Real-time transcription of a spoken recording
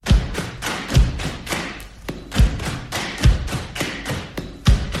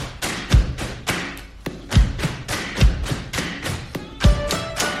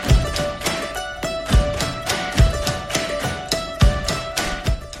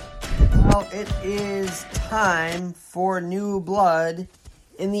Well, it is time for new blood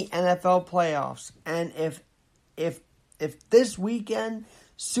in the NFL playoffs. And if this weekend,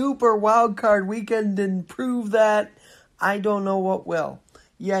 Super Wildcard Weekend, didn't prove that, I don't know what will.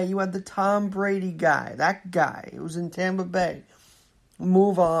 Yeah, you had the Tom Brady guy, that guy who was in Tampa Bay,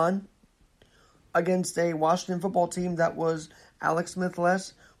 move on against a Washington football team that was Alex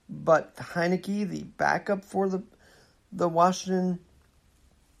Smith-less, but Heineke, the backup for the Washington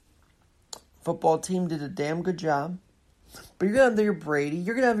football team, did a damn good job. But you're going to have your Brady,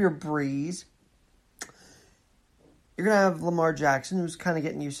 you're going to have your Breeze, you're going to have Lamar Jackson, who's kind of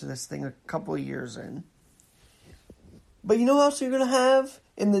getting used to this thing a couple of years in. But you know who else you're going to have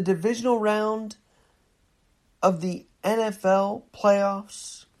in the divisional round of the NFL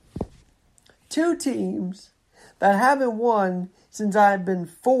playoffs? Two teams that haven't won since I've been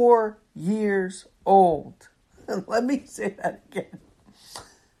 4 years old. Let me say that again.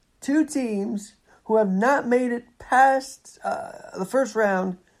 Two teams who have not made it past the first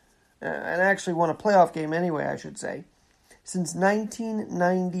round, and actually won a playoff game anyway, I should say, since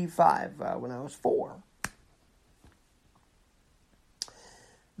 1995, when I was 4.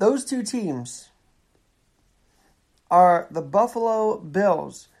 Those two teams are the Buffalo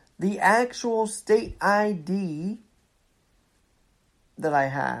Bills. The actual state ID that I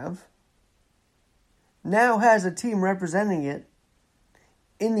have now has a team representing it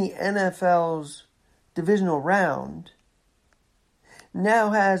in the NFL's divisional round. Now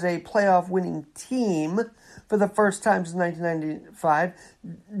has a playoff winning team for the first time since 1995.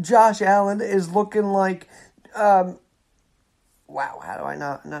 Josh Allen is looking like, wow, how do I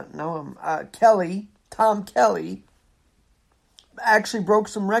not know him? Tom Kelly, actually broke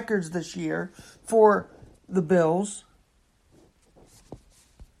some records this year for the Bills.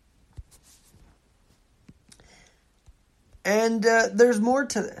 And there's more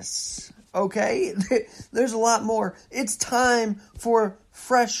to this, okay? There's a lot more. It's time for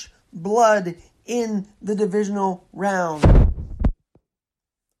fresh blood in the divisional round.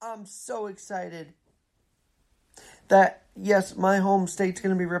 I'm so excited that, yes, my home state's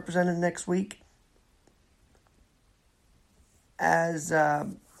going to be represented next week as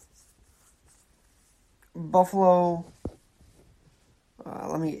Buffalo.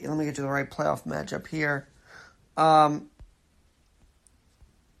 Let me get you the right playoff matchup here.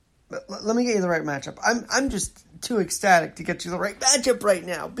 Let me get you the right matchup. I'm just too ecstatic to get you the right matchup right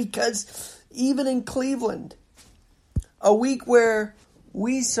now, because even in Cleveland, a week where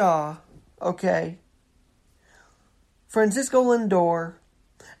we saw, Francisco Lindor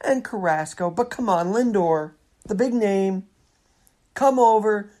and Carrasco, but come on, Lindor, the big name, come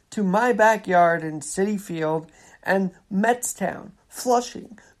over to my backyard in Citi Field, and Metstown,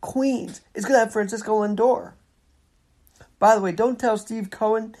 Flushing, Queens is going to have Francisco Lindor. By the way, don't tell Steve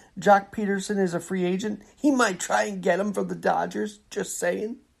Cohen Jock Peterson is a free agent. He might try and get him from the Dodgers, just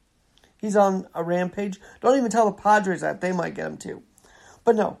saying. He's on a rampage. Don't even tell the Padres that. They might get him too.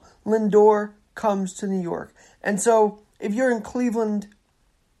 But no, Lindor comes to New York. And so, if you're in Cleveland,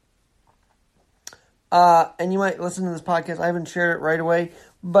 and you might listen to this podcast, I haven't shared it right away,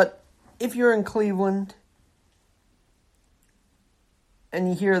 but if you're in Cleveland and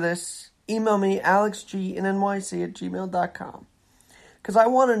you hear this, email me, alexgnyc@gmail.com. Because I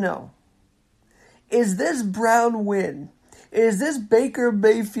want to know, is this Brown win, is this Baker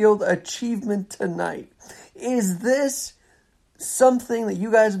Mayfield achievement tonight, is this something that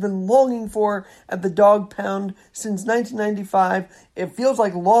you guys have been longing for at the Dog Pound since 1995? It feels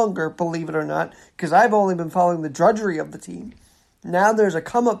like longer, believe it or not, because I've only been following the drudgery of the team. Now there's a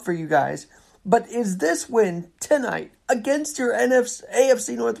come up for you guys. But is this win tonight against your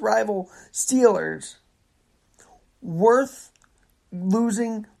AFC North rival Steelers worth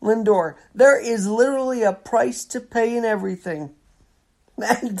losing Lindor? There is literally a price to pay in everything.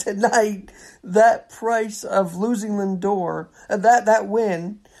 And tonight, that price of losing Lindor, that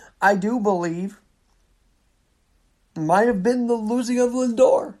win, I do believe, might have been the losing of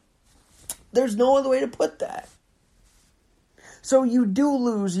Lindor. There's no other way to put that. So you do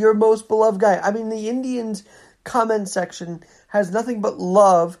lose your most beloved guy. I mean, the Indians' comment section has nothing but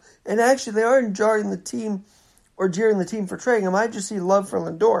love. And actually, they aren't jeering the team for trading him. I just see love for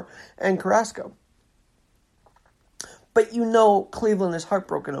Lindor and Carrasco. But you know Cleveland is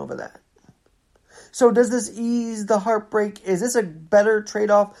heartbroken over that. So does this ease the heartbreak? Is this a better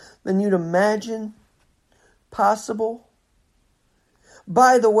trade-off than you'd imagine possible?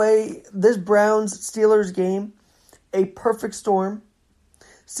 By the way, this Browns-Steelers game, a perfect storm.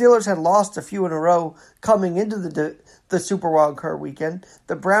 Steelers had lost a few in a row coming into the Super Wildcard Weekend.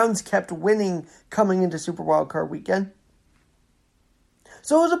 The Browns kept winning coming into Super Wildcard Weekend.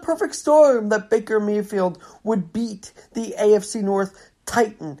 So it was a perfect storm that Baker Mayfield would beat the AFC North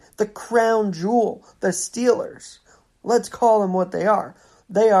Titan, the crown jewel, the Steelers. Let's call them what they are.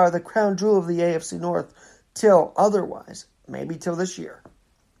 They are the crown jewel of the AFC North till otherwise. Maybe till this year.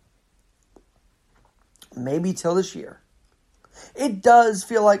 Maybe till this year. It does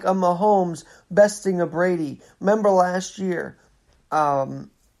feel like a Mahomes besting a Brady. Remember last year,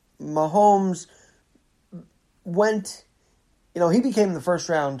 Mahomes went, he became the first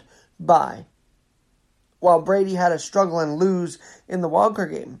round bye, while Brady had to struggle and lose in the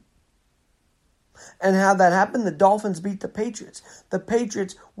wildcard game. And how that happened, the Dolphins beat the Patriots. The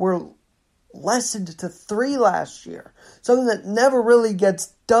Patriots were lessened to 3 last year. Something that never really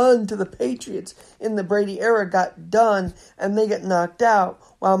gets done to the Patriots in the Brady era got done, and they get knocked out,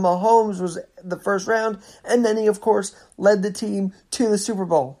 while Mahomes was the first round, and then he, of course, led the team to the Super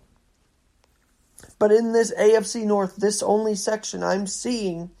Bowl. But in this AFC North, this only section, I'm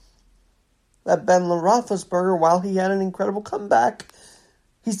seeing that Ben Roethlisberger, while he had an incredible comeback,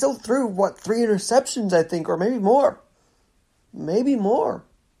 he still threw, 3 interceptions, I think, or maybe more. Maybe more.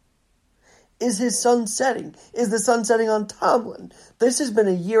 Is his sun setting? Is the sun setting on Tomlin? This has been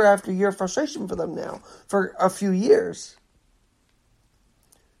a year after year frustration for them now, for a few years.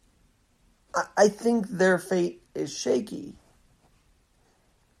 I think their fate is shaky.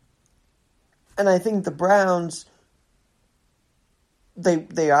 And I think the Browns,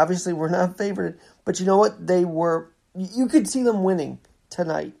 they obviously were not favored, but you know what? You could see them winning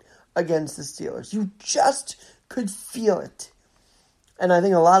tonight against the Steelers. You just could feel it. And I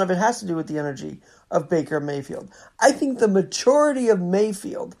think a lot of it has to do with the energy of Baker Mayfield. I think the maturity of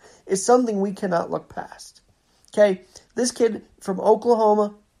Mayfield is something we cannot look past. Okay? This kid from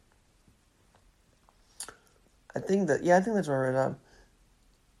Oklahoma, I think that's where I read on.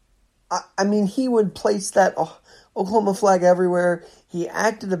 I mean, he would place that Oklahoma flag everywhere. He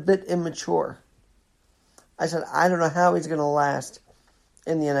acted a bit immature. I said, I don't know how he's going to last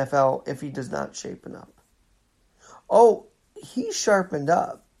in the NFL if he does not shapen up. Oh, he sharpened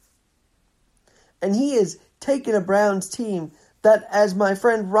up. And he is taking a Browns team that, as my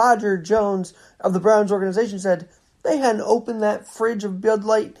friend Roger Jones of the Browns organization said, they hadn't opened that fridge of Bud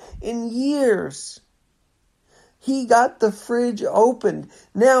Light in years. He got the fridge opened.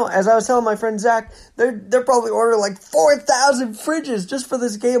 Now, as I was telling my friend Zach, they're probably ordering 4,000 fridges just for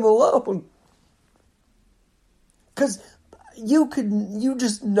this game alone. Because you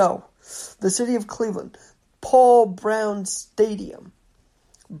just know the city of Cleveland, Paul Brown Stadium,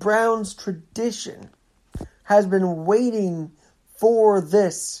 Browns tradition has been waiting for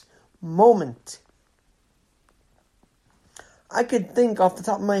this moment. I could think off the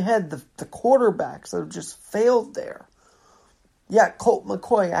top of my head the quarterbacks that have just failed there. Yeah, Colt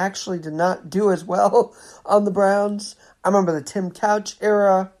McCoy actually did not do as well on the Browns. I remember the Tim Couch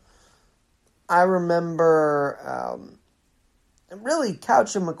era. I remember, really,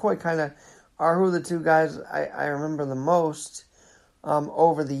 Couch and McCoy kind of are who the two guys I remember the most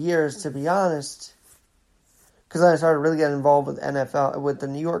over the years, to be honest. Because I started really getting involved with NFL, with the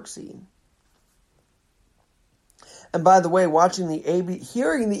New York scene. And by the way, watching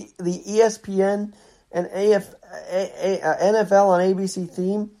hearing the ESPN and NFL on ABC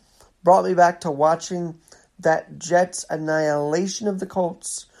theme brought me back to watching that Jets annihilation of the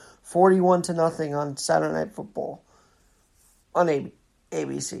Colts, 41-0 on Saturday Night Football on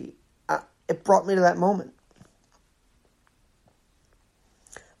ABC. It brought me to that moment.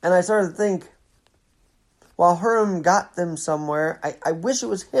 And I started to think, while Herm got them somewhere, I wish it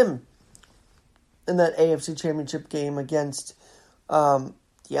was him in that AFC Championship game against, the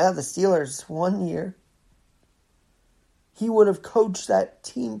Steelers one year. He would have coached that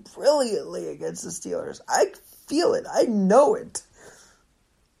team brilliantly against the Steelers. I feel it. I know it.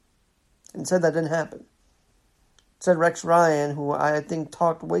 Instead, that didn't happen. Instead, Rex Ryan, who I think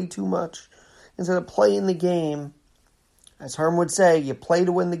talked way too much, instead of playing the game, as Herm would say, you play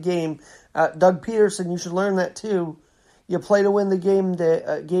to win the game. Doug Peterson, you should learn that too. You play to win the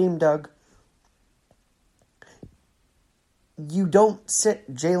game, Doug. You don't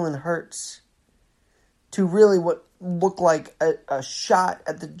sit Jalen Hurts to really what look like a shot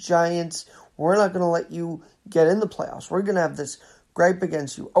at the Giants. We're not going to let you get in the playoffs. We're going to have this gripe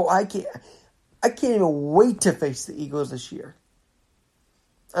against you. Oh, I can't even wait to face the Eagles this year.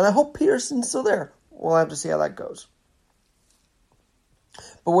 And I hope Peterson's still there. We'll have to see how that goes.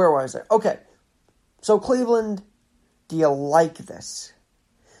 But where was I? Okay. So Cleveland, do you like this?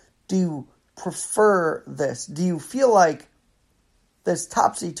 Do you prefer this? Do you feel like this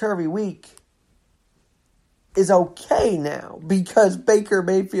topsy-turvy week is okay now because Baker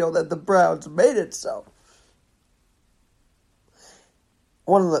Mayfield and the Browns made it so?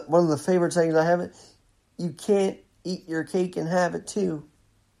 one of the favorite sayings I have, you can't eat your cake and have it too.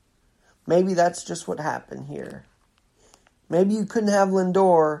 Maybe that's just what happened here. Maybe you couldn't have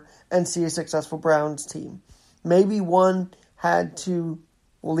Lindor and see a successful Browns team. Maybe one had to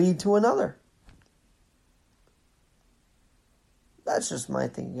lead to another. That's just my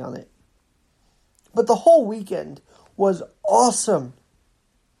thinking on it. But the whole weekend was awesome.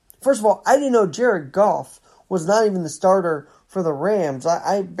 First of all, I didn't know Jared Goff was not even the starter for the Rams.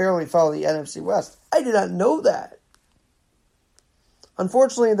 I barely follow the NFC West. I did not know that.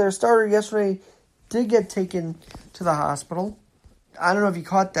 Unfortunately, their starter yesterday did get taken to the hospital. I don't know if you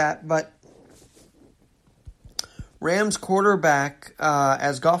caught that, but Rams quarterback,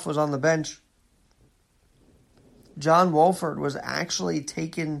 as Goff was on the bench, John Wolford, was actually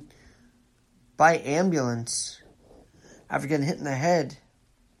taken by ambulance after getting hit in the head.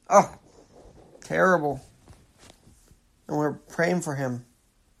 Oh, terrible. And we're praying for him.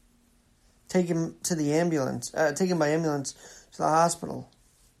 Taken by ambulance to the hospital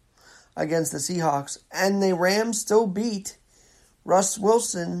against the Seahawks. And the Rams still beat Russ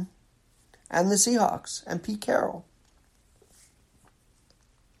Wilson and the Seahawks and Pete Carroll.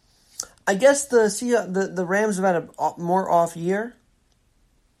 I guess the Rams have had a more off year.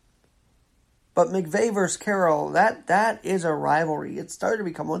 But McVay versus Carroll, that is a rivalry. It started to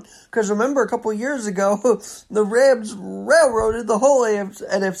become one. Because remember, a couple of years ago, the Rams railroaded the whole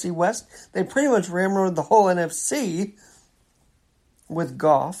NFC West. They pretty much railroaded the whole NFC with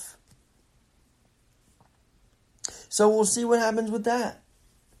Goff. So we'll see what happens with that.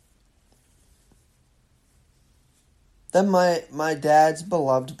 Then my dad's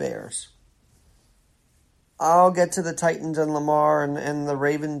beloved Bears. I'll get to the Titans and Lamar and the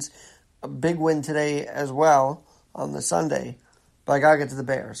Ravens. A big win today as well on the Sunday. But I got to get to the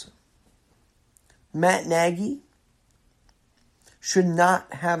Bears. Matt Nagy should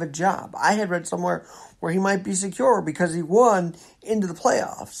not have a job. I had read somewhere where he might be secure because he won into the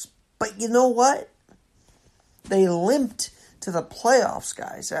playoffs. But you know what? They limped to the playoffs,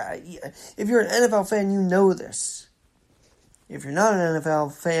 guys. If you're an NFL fan, you know this. If you're not an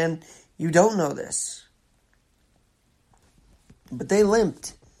NFL fan, you don't know this. But they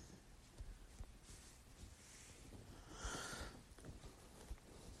limped.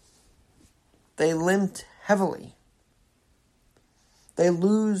 They limped heavily. They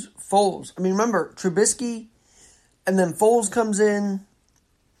lose Foles. I mean, remember, Trubisky, and then Foles comes in.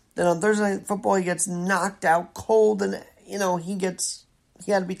 Then on Thursday Night Football, he gets knocked out cold, and, he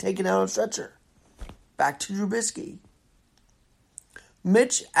had to be taken out on a stretcher. Back to Trubisky.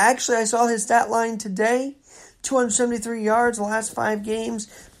 Mitch, actually, I saw his stat line today. 273 yards the last 5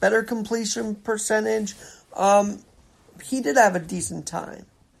 games. Better completion percentage. He did have a decent time.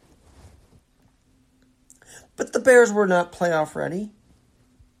 But the Bears were not playoff ready.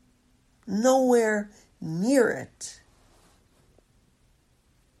 Nowhere near it.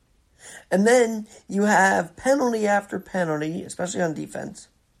 And then you have penalty after penalty, especially on defense.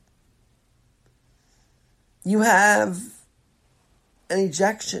 You have an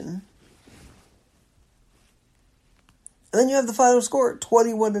ejection. And then you have the final score,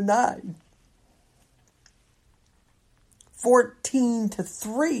 21-9.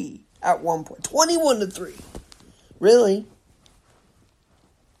 14-3 at one point. 21-3. Really?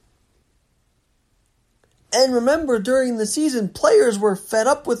 And remember, during the season, players were fed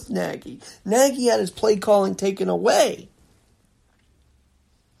up with Nagy. Nagy had his play calling taken away.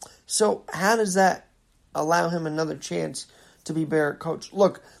 So how does that allow him another chance to be Bear coach?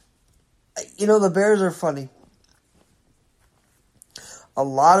 Look, the Bears are funny. A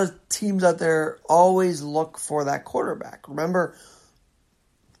lot of teams out there always look for that quarterback. Remember,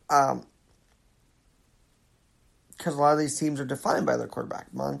 because a lot of these teams are defined by their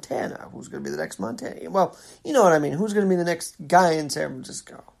quarterback. Montana, who's going to be the next Montana? Well, you know what I mean. Who's going to be the next guy in San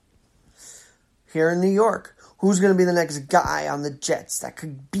Francisco? Here in New York, who's going to be the next guy on the Jets that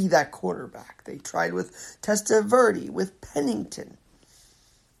could be that quarterback? They tried with Testaverde, with Pennington,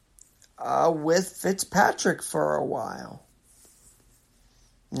 with Fitzpatrick for a while.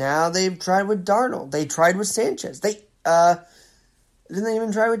 Now they've tried with Darnold. They tried with Sanchez. Didn't they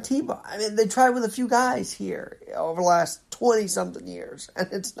even try with Tebow? I mean, they tried with a few guys here over the last 20-something years, and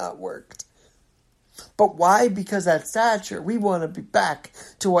it's not worked. But why? Because at Thatcher, we want to be back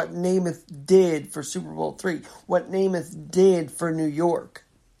to what Namath did for Super Bowl III, what Namath did for New York.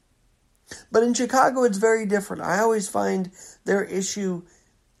 But in Chicago, it's very different. I always find their issue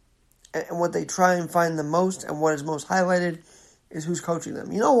and what they try and find the most and what is most highlighted is who's coaching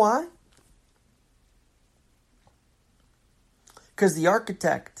them. You know why? Because the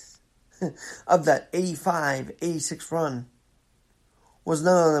architect of that 85-86 run was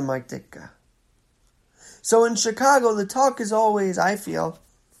none other than Mike Ditka. So in Chicago, the talk is always, I feel,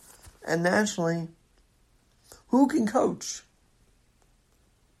 and nationally, who can coach?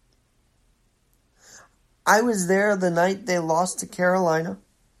 I was there the night they lost to Carolina,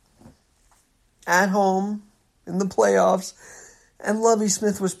 at home, in the playoffs, and Lovie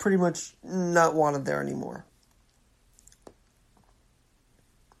Smith was pretty much not wanted there anymore.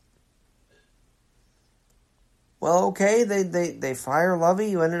 Well, okay, they fire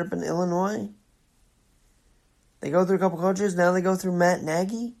Lovie, who ended up in Illinois. They go through a couple coaches. Now they go through Matt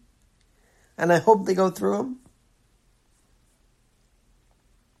Nagy. And I hope they go through him.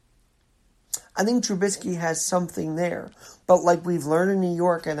 I think Trubisky has something there. But like we've learned in New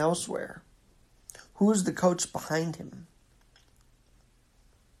York and elsewhere, who's the coach behind him?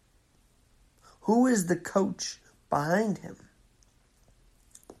 Who is the coach behind him?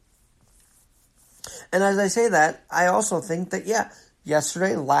 And as I say that, I also think that,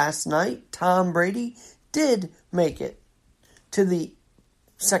 last night, Tom Brady did make it to the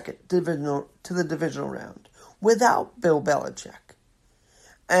divisional round without Bill Belichick.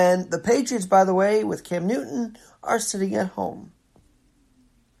 And the Patriots, by the way, with Cam Newton, are sitting at home.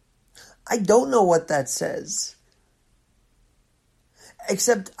 I don't know what that says.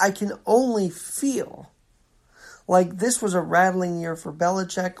 Except I can only feel like this was a rattling year for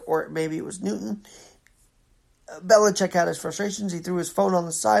Belichick, or maybe it was Newton. Belichick had his frustrations. He threw his phone on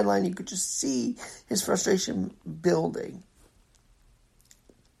the sideline. You could just see his frustration building.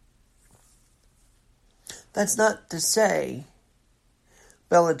 That's not to say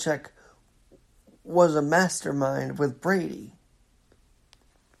Belichick was a mastermind with Brady.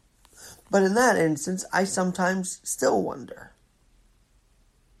 But in that instance, I sometimes still wonder,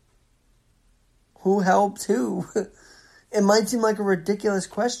 who helped who? It might seem like a ridiculous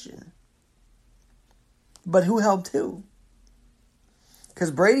question. But who helped who?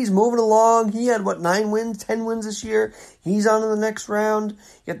 Because Brady's moving along. He had, 9 wins, 10 wins this year. He's on to the next round.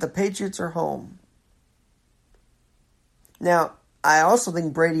 Yet the Patriots are home. Now, I also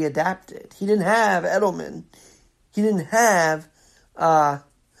think Brady adapted. He didn't have Edelman. He didn't have, by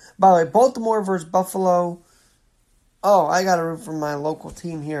the way, Baltimore versus Buffalo. Oh, I got to root for my local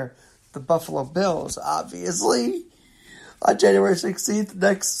team here. The Buffalo Bills, obviously. On January 16th,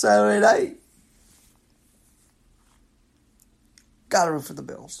 next Saturday night. Gotta root for the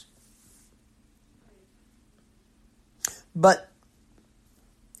Bills. But,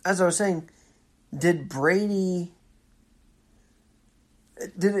 as I was saying, did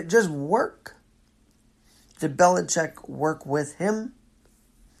it just work? Did Belichick work with him?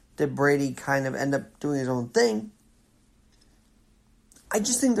 Did Brady kind of end up doing his own thing? I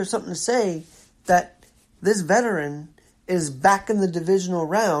just think there's something to say that this veteran is back in the divisional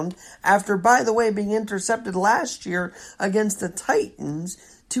round after, by the way, being intercepted last year against the Titans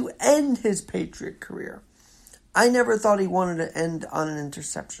to end his Patriot career. I never thought he wanted to end on an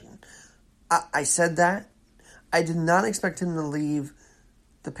interception. I said that. I did not expect him to leave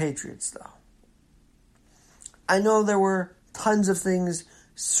the Patriots, though. I know there were tons of things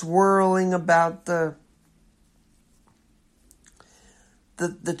swirling about the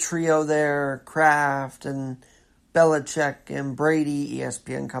trio there, Kraft and Belichick and Brady,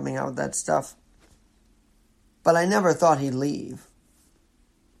 ESPN coming out with that stuff. But I never thought he'd leave.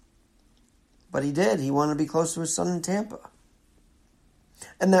 But he did. He wanted to be close to his son in Tampa.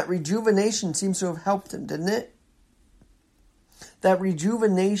 And that rejuvenation seems to have helped him, didn't it? That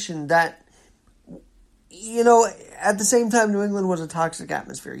rejuvenation, that, at the same time, New England was a toxic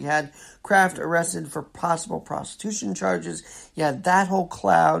atmosphere. You had Kraft arrested for possible prostitution charges. You had that whole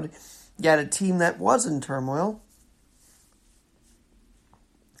cloud. You had a team that was in turmoil.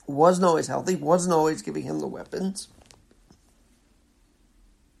 Wasn't always healthy. Wasn't always giving him the weapons.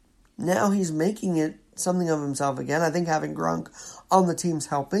 Now he's making it something of himself again. I think having Gronk on the team's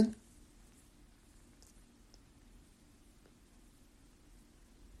helping.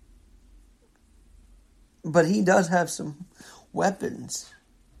 But he does have some weapons.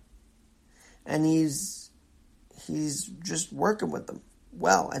 And he's just working with them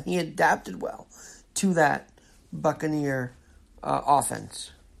well. And he adapted well to that Buccaneer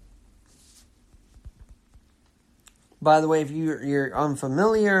offense. By the way, if you're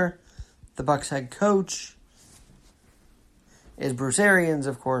unfamiliar, the Bucs head coach is Bruce Arians,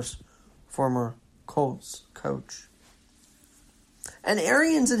 of course, former Colts coach. And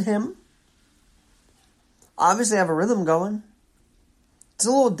Arians and him obviously have a rhythm going. It's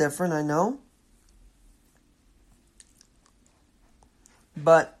a little different, I know.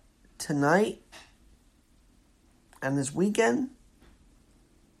 But tonight and this weekend,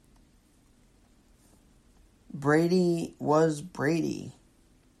 Brady was Brady.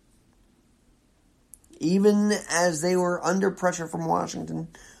 Even as they were under pressure from Washington,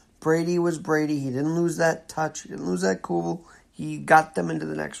 Brady was Brady. He didn't lose that touch. He didn't lose that cool. He got them into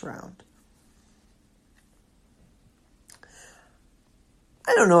the next round.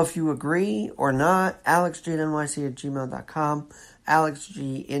 I don't know if you agree or not. AlexGNYC@gmail.com.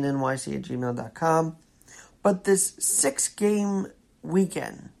 AlexGNYC@gmail.com. But this 6-game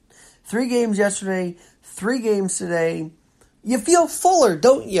weekend, 3 games yesterday, 3 games today, you feel fuller,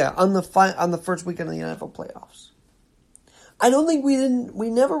 don't you, on the first weekend of the NFL playoffs? I don't think we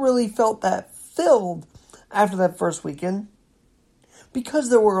never really felt that filled after that first weekend because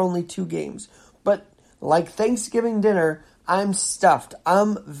there were only 2 games. But like Thanksgiving dinner, I'm stuffed.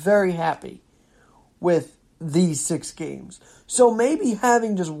 I'm very happy with these 6 games. So maybe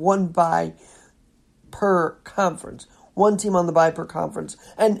having just one bye per conference, one team on the bye per conference,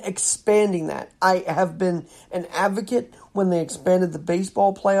 and expanding that. I have been an advocate when they expanded the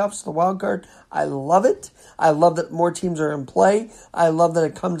baseball playoffs, the wild card. I love it. I love that more teams are in play. I love that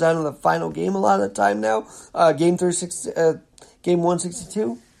it comes down to the final game a lot of the time now. Game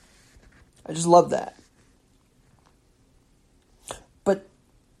 162. I just love that. But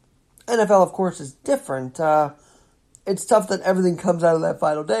NFL, of course, is different. It's tough that everything comes out of that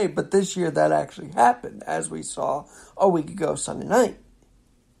final day, but this year that actually happened, as we saw a week ago Sunday night.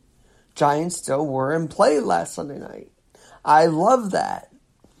 Giants still were in play last Sunday night. I love that.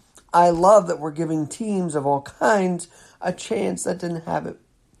 I love that we're giving teams of all kinds a chance that didn't have it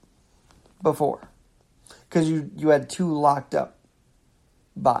before. Because you had 2 locked up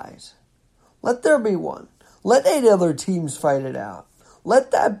buys. Let there be one. Let 8 other teams fight it out.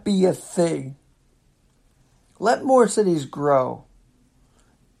 Let that be a thing. Let more cities grow.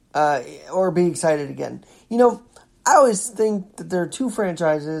 Or be excited again. You know, I always think that there are 2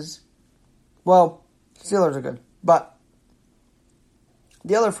 franchises. Well, Steelers are good. But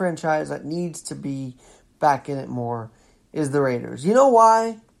the other franchise that needs to be back in it more is the Raiders. You know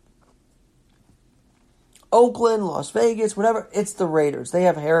why? Oakland, Las Vegas, whatever. It's the Raiders. They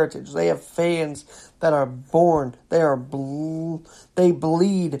have heritage. They have fans that are born. They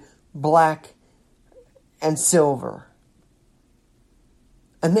bleed black and silver.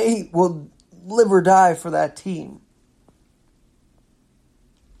 And they will live or die for that team.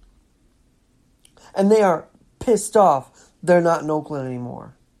 And they are pissed off they're not in Oakland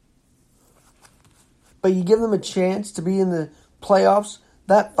anymore. But you give them a chance to be in the playoffs,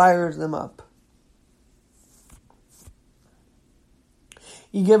 that fires them up.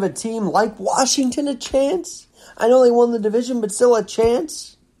 You give a team like Washington a chance. I know they won the division, but still a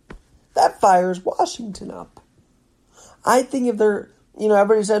chance. That fires Washington up. I think if they're,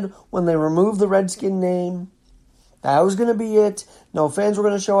 everybody said when they removed the Redskin name, that was going to be it. No fans were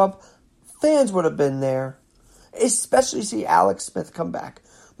going to show up. Fans would have been there. Especially see Alex Smith come back.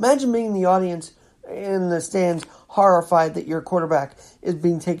 Imagine being in the audience in the stands horrified that your quarterback is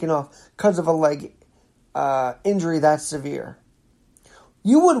being taken off because of a leg injury that severe.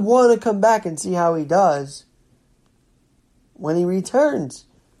 You would want to come back and see how he does when he returns.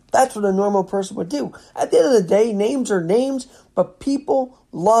 That's what a normal person would do. At the end of the day, names are names, but people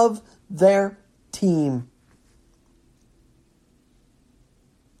love their team.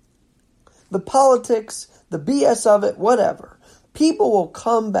 The politics, the BS of it, whatever. People will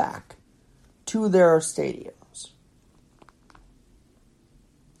come back to their stadiums.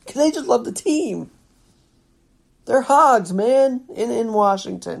 Because they just love the team. They're hogs, man, in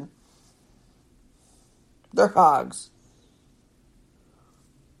Washington. They're hogs.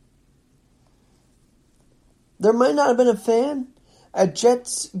 There might not have been a fan at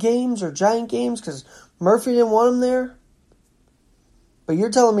Jets games or Giant games because Murphy didn't want him there. But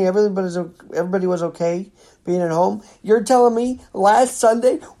you're telling me everybody was okay being at home? You're telling me last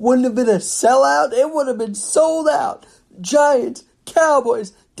Sunday wouldn't have been a sellout? It would have been sold out. Giants,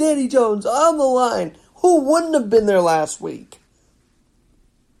 Cowboys, Danny Jones on the line. Who wouldn't have been there last week?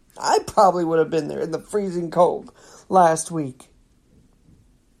 I probably would have been there in the freezing cold last week.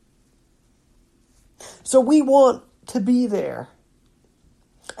 So we want to be there.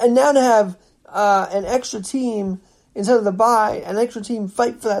 And now to have an extra team, instead of the bye, an extra team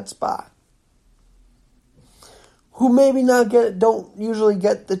fight for that spot. Who maybe don't usually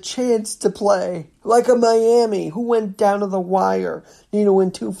get the chance to play. Like a Miami, who went down to the wire, need to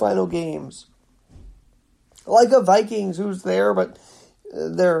win 2 final games. Like a Vikings, who's there, but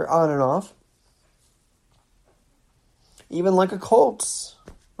they're on and off. Even like a Colts,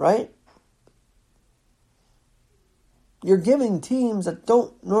 right? You're giving teams that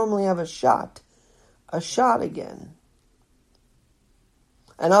don't normally have a shot again.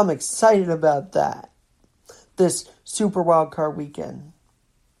 And I'm excited about that. this Super Wild Card weekend.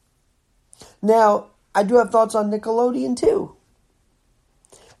 Now, I do have thoughts on Nickelodeon too.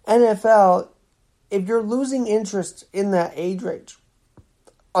 NFL, if you're losing interest in that age range,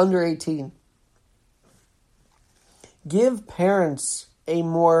 under 18, give parents a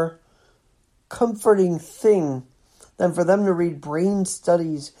more comforting thing than for them to read brain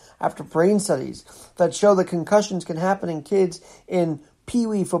studies after brain studies that show that concussions can happen in kids in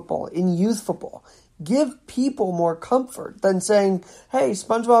pee-wee football, in youth football. Give people more comfort than saying, hey,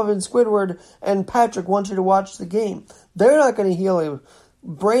 SpongeBob and Squidward and Patrick want you to watch the game. They're not going to heal a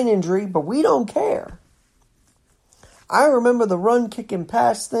brain injury, but we don't care. I remember the run, kick, and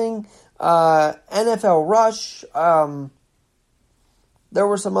pass thing, NFL Rush. There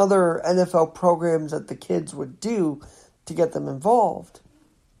were some other NFL programs that the kids would do to get them involved.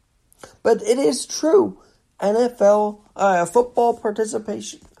 But it is true. NFL football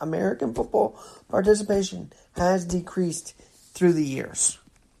participation, American football participation has decreased through the years.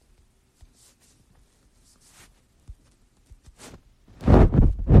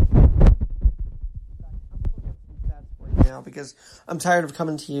 Now, because I'm tired of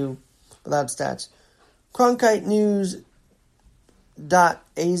coming to you without stats.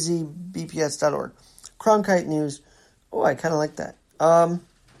 CronkiteNews.azbps.org. Cronkite News. Oh, I kind of like that.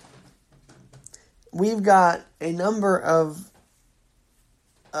 We've got a number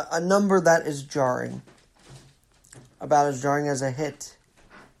that is jarring. About as jarring as a hit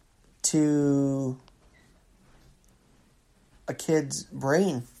to a kid's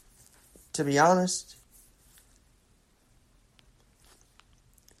brain, to be honest.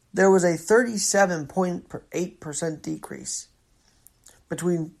 There was a 37.8% decrease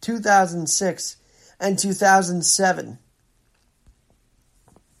between 2006 and 2007.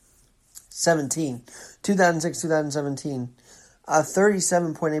 2017. A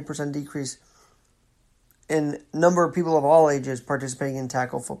 37.8% decrease in number of people of all ages participating in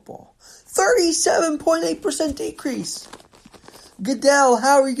tackle football. 37.8% decrease. Goodell,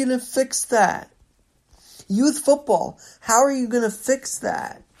 how are you going to fix that? Youth football, how are you going to fix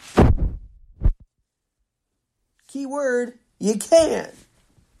that? Keyword, you can't.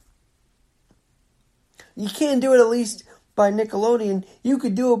 You can't do it at least by Nickelodeon. You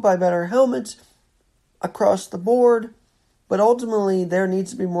could do it by better helmets across the board, but ultimately there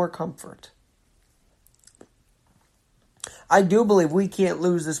needs to be more comfort. I do believe we can't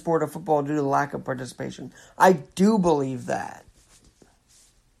lose the sport of football due to lack of participation. I do believe that.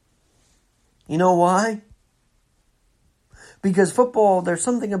 You know why? Because football, there's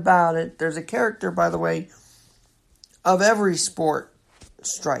something about it. There's a character, by the way, of every sport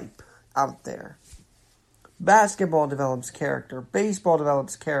stripe out there. Basketball develops character. Baseball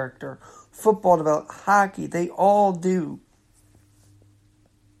develops character. Football develops, hockey, they all do.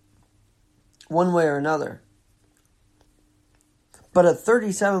 One way or another. But a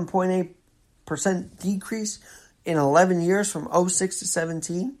 37.8% decrease in 11 years from 06 to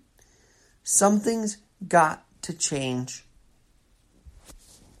 17, something's got to change.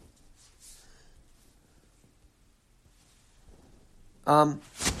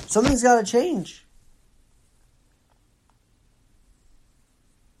 Something's got to change.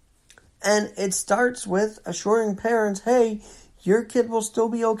 And it starts with assuring parents, hey, your kid will still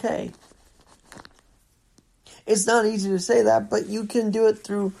be okay. It's not easy to say that, but you can do it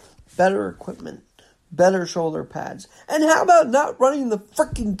through better equipment, better shoulder pads. And how about not running the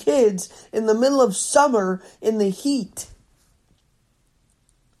freaking kids in the middle of summer in the heat?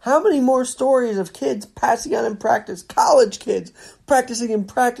 How many more stories of kids passing out in practice, college kids practicing in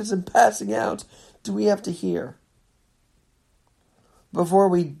practice and passing out, do we have to hear before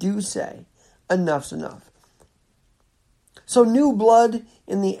we do say enough's enough? So new blood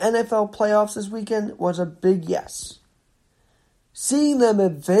in the NFL playoffs this weekend was a big yes. Seeing them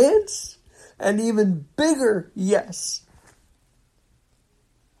advance, an even bigger yes.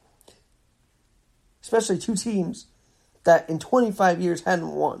 Especially two teams that in 25 years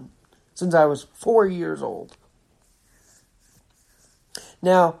hadn't won since I was 4 years old.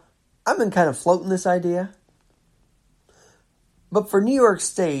 Now, I've been kind of floating this idea. But for New York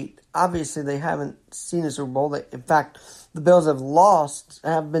State, obviously they haven't seen a Super Bowl. In fact, the Bills have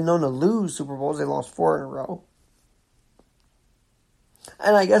been known to lose Super Bowls. They lost 4 in a row.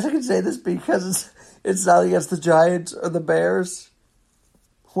 And I guess I could say this because it's not against the Giants or the Bears,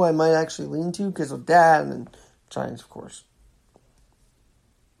 who I might actually lean to because of Dad and Giants, of course.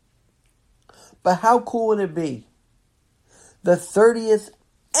 But how cool would it be? The 30th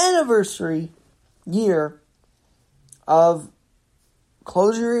anniversary year of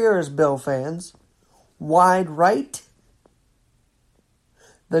close your ears, Bill fans. Wide right.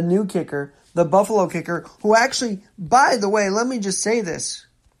 The new kicker, the Buffalo kicker, who actually, by the way, let me just say this.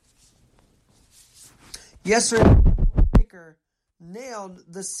 Yesterday, the kicker nailed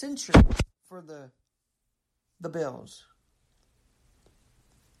the cincher for the Bills.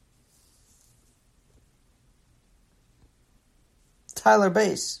 Tyler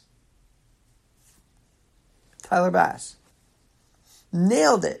Bass.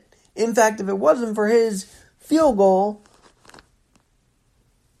 Nailed it. In fact, if it wasn't for his field goal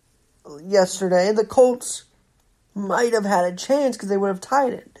yesterday, the Colts might have had a chance because they would have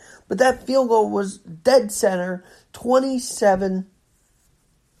tied it. But that field goal was dead center, 27.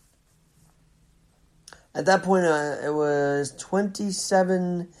 At that point, it was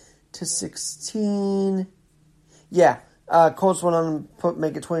 27-16. Yeah, Colts went on and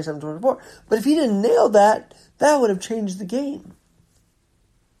make it 27-24. But if he didn't nail that, that would have changed the game.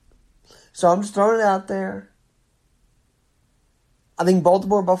 So I'm just throwing it out there. I think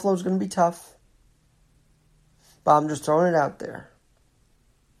Buffalo is going to be tough. But I'm just throwing it out there.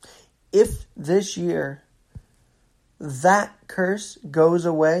 If this year that curse goes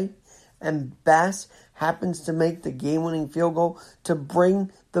away and Bass happens to make the game-winning field goal to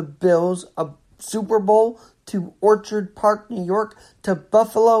bring the Bills a Super Bowl to Orchard Park, New York, to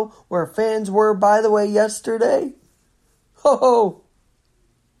Buffalo, where fans were, by the way, yesterday. Ho!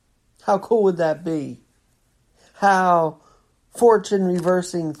 How cool would that be? How fortune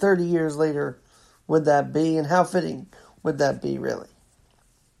reversing 30 years later would that be? And how fitting would that be, really?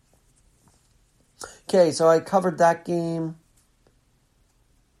 Okay, so I covered that game.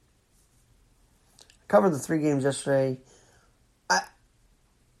 I covered the 3 games yesterday.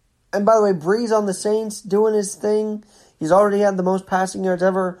 And by the way, Breeze on the Saints doing his thing. He's already had the most passing yards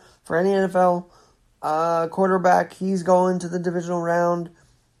ever for any NFL quarterback. He's going to the divisional round.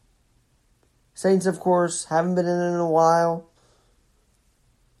 Saints, of course, haven't been in a while.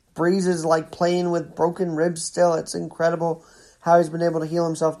 Breeze is like playing with broken ribs still. It's incredible how he's been able to heal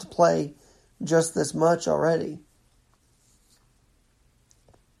himself to play just this much already.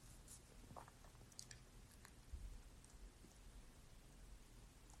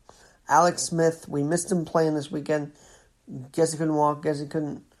 Alex Smith, we missed him playing this weekend. Guess he couldn't walk. Guess he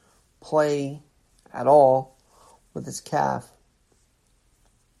couldn't play at all with his calf.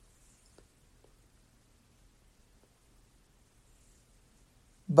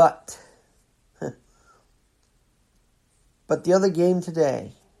 But the other game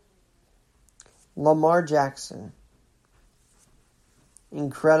today, Lamar Jackson.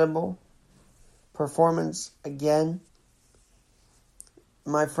 Incredible performance again.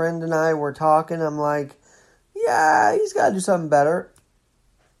 My friend and I were talking. I'm like, yeah, he's got to do something better.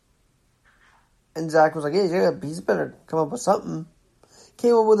 And Zach was like, yeah, he's better come up with something.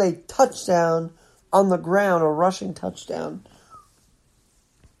 Came up with a touchdown on the ground, a rushing touchdown.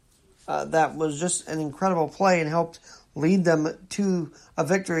 That was just an incredible play and helped lead them to a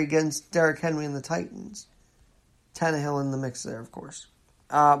victory against Derrick Henry and the Titans. Tannehill in the mix there, of course.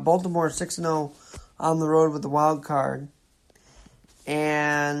 Baltimore 6-0 on the road with the wild card.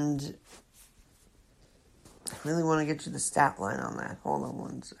 And I really want to get you the stat line on that. Hold on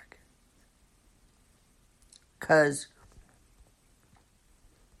one second. Because,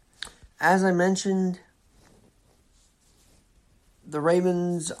 as I mentioned, the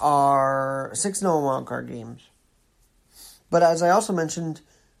Ravens are 6-0 in wild card games. But as I also mentioned,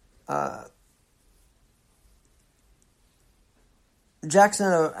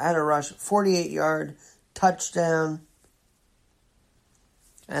 Jackson had a rush, 48-yard touchdown.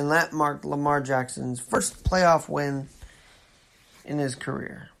 And that marked Lamar Jackson's first playoff win in his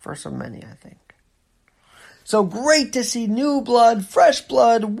career. First of many, I think. So great to see new blood, fresh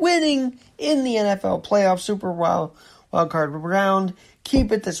blood, winning in the NFL playoff Super Wild Card round.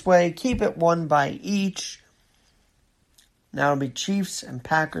 Keep it this way. Keep it one by each. Now it'll be Chiefs and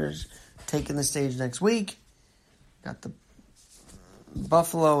Packers taking the stage next week. Got the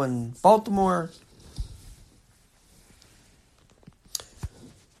Buffalo and Baltimore.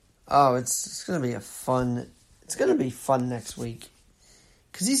 Oh, it's going to be it's going to be fun next week.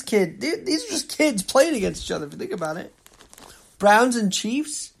 Because these are just kids playing against each other, if you think about it. Browns and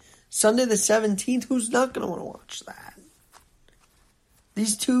Chiefs, Sunday the 17th, who's not going to want to watch that?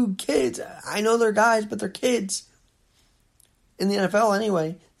 These two kids, I know they're guys, but they're kids. In the NFL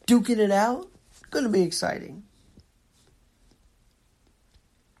anyway, duking it out. Going to be exciting.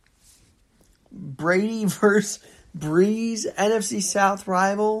 Brady versus Breeze, NFC South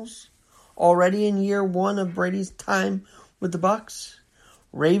rivals, already in year 1 of Brady's time with the Bucs.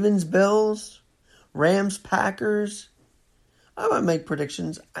 Ravens, Bills, Rams, Packers. I might make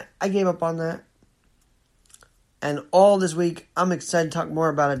predictions. I gave up on that. And all this week, I'm excited to talk more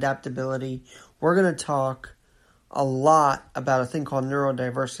about adaptability. We're going to talk a lot about a thing called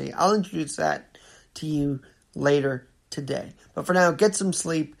neurodiversity. I'll introduce that to you later today. But for now, get some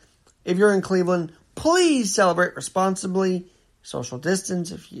sleep. If you're in Cleveland, please celebrate responsibly. Social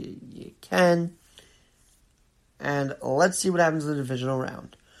distance if you can. And let's see what happens in the divisional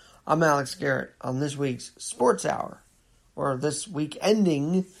round. I'm Alex Garrett on this week's Sports Hour, or this week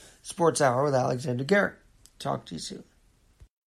ending Sports Hour with Alexander Garrett. Talk to you soon.